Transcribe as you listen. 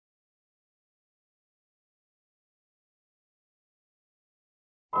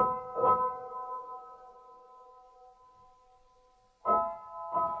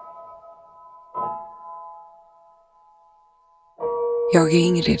Jag är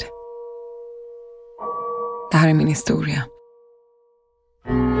Ingrid. Det här är min historia.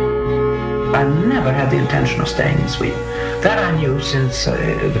 I never had the intention of staying in Sweden. That I knew since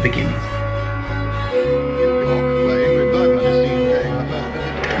the beginning.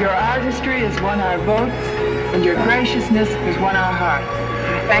 Your artistry has won our votes, and your graciousness has won our hearts.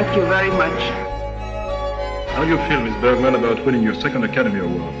 Thank you very much. How do you feel, Miss Bergman, about winning your second Academy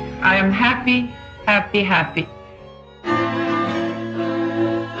Award? I am happy, happy, happy.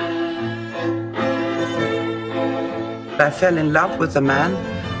 I fell in love with a man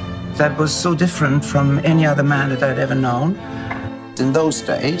that was so different from any other man that I'd ever known. In those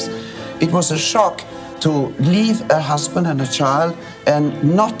days, it was a shock to leave a husband and a child and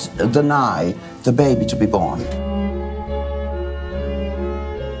not deny the baby to be born.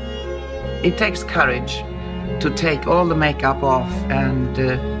 It takes courage to take all the makeup off and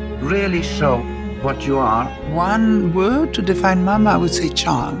really show what you are. One word to define Mama, I would say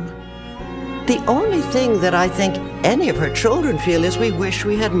charm. The only thing that I think any of her children feel is we wish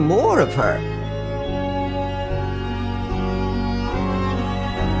we had more of her.